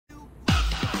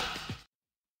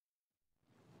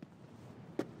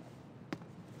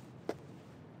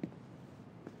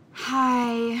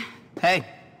Hi. Hey.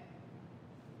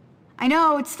 I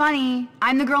know, it's funny.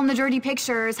 I'm the girl in the dirty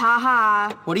pictures,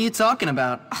 ha. What are you talking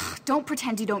about? Ugh, don't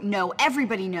pretend you don't know.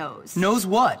 Everybody knows. Knows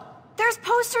what? There's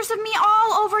posters of me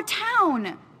all over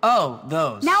town. Oh,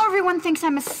 those. Now everyone thinks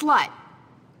I'm a slut.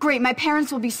 Great, my parents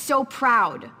will be so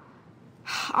proud.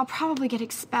 I'll probably get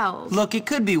expelled. Look, it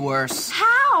could be worse.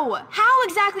 How? How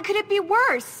exactly could it be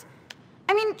worse?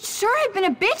 I mean, sure, I've been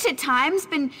a bitch at times,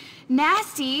 been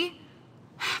nasty,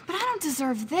 but I don't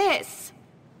deserve this.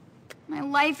 My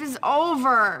life is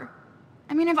over.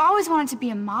 I mean, I've always wanted to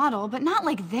be a model, but not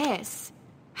like this.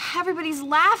 Everybody's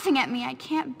laughing at me. I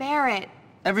can't bear it.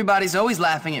 Everybody's always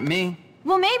laughing at me.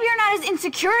 Well, maybe you're not as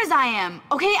insecure as I am,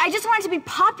 okay? I just wanted to be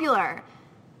popular.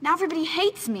 Now everybody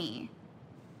hates me.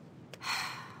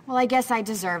 Well, I guess I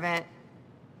deserve it.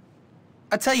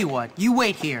 I tell you what, you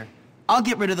wait here. I'll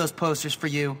get rid of those posters for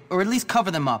you, or at least cover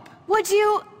them up. Would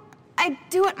you? I'd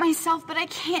do it myself, but I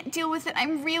can't deal with it.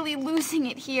 I'm really losing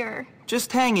it here.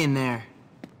 Just hang in there.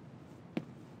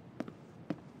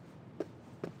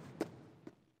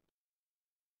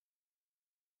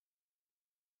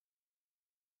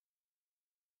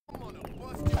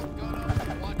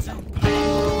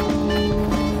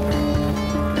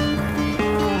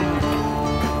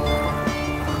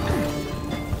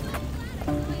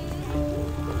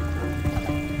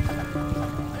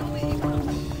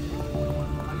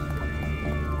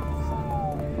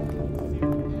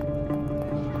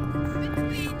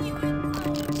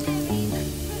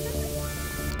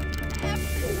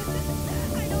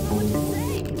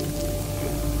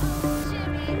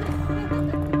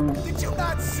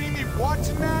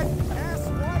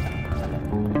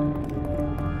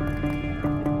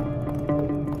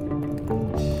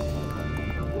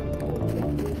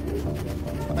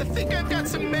 I think I've got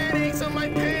some mayonnaise on my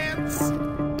pants.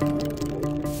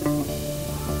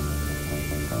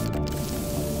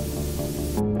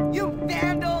 You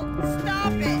vandal!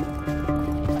 Stop it!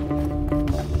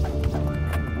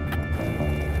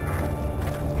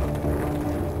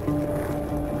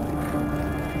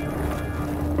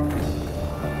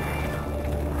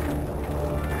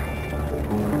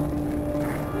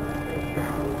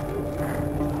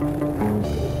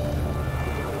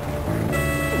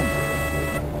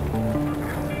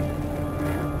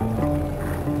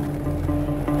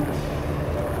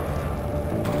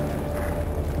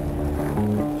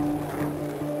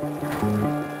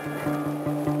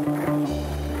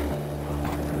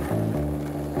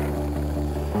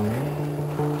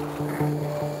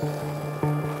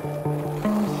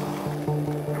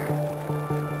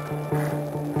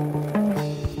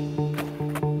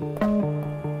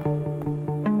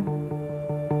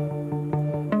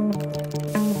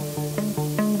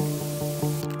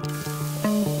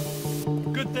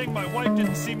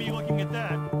 See me looking at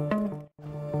that.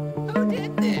 Who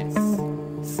did this?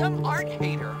 Some art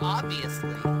hater,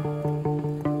 obviously.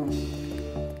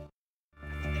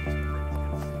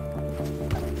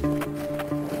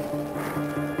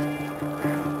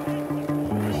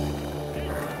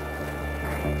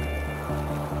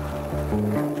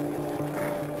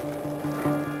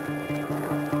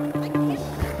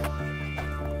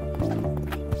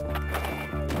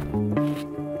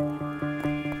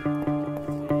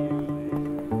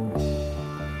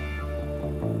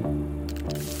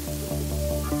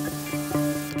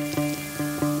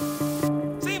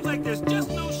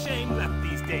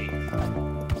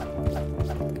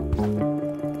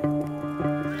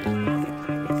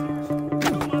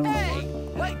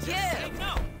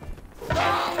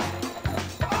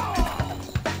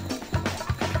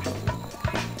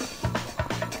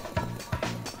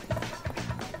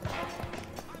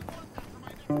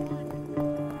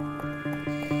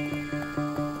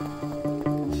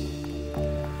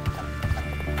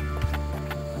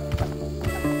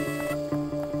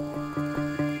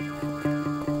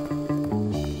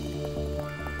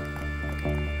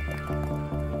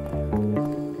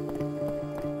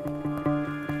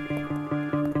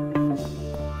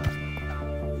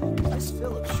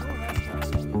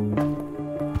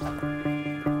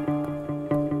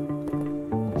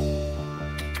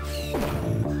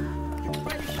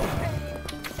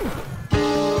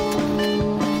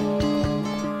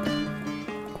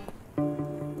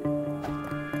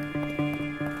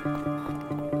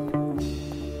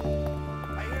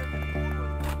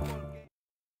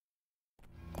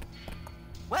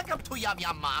 Welcome to Yum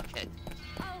Yum Market.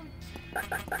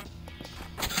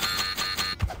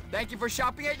 Thank you for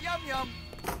shopping at Yum Yum.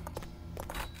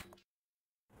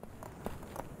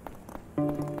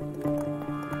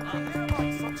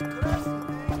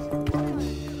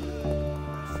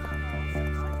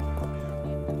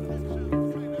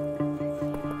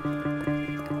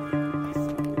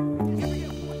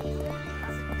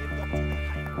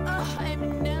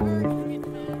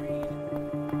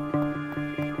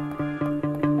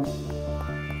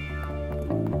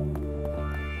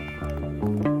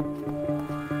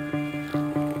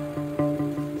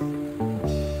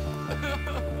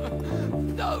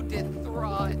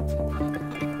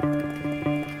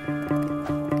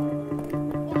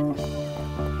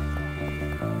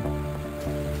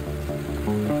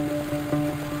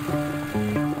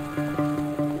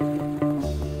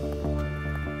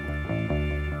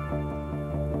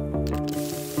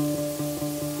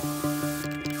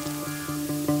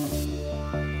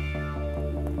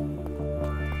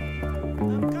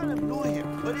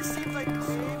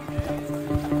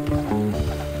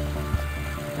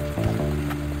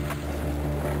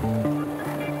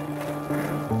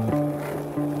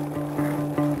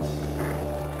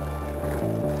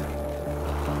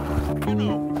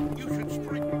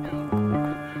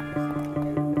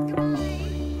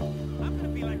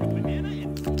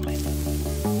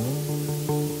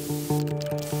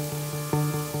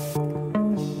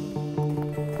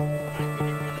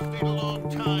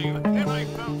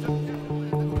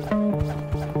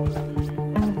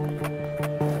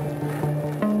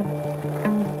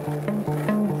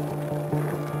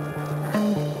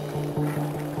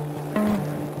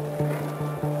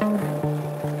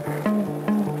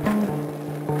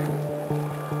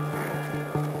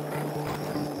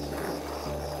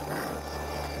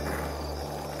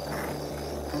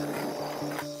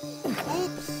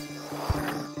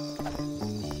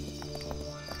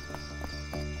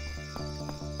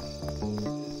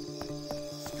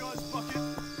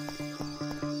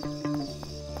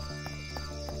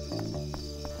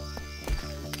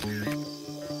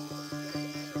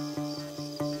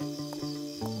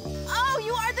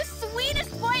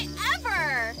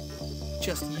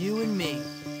 Just you and me.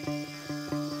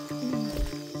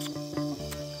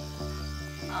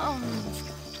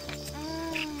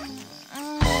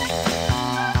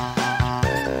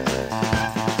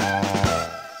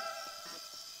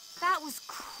 That was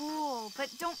cool, but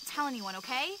don't tell anyone,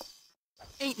 okay?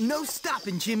 Ain't no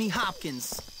stopping Jimmy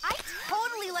Hopkins. I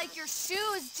totally like your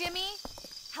shoes, Jimmy.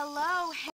 Hello,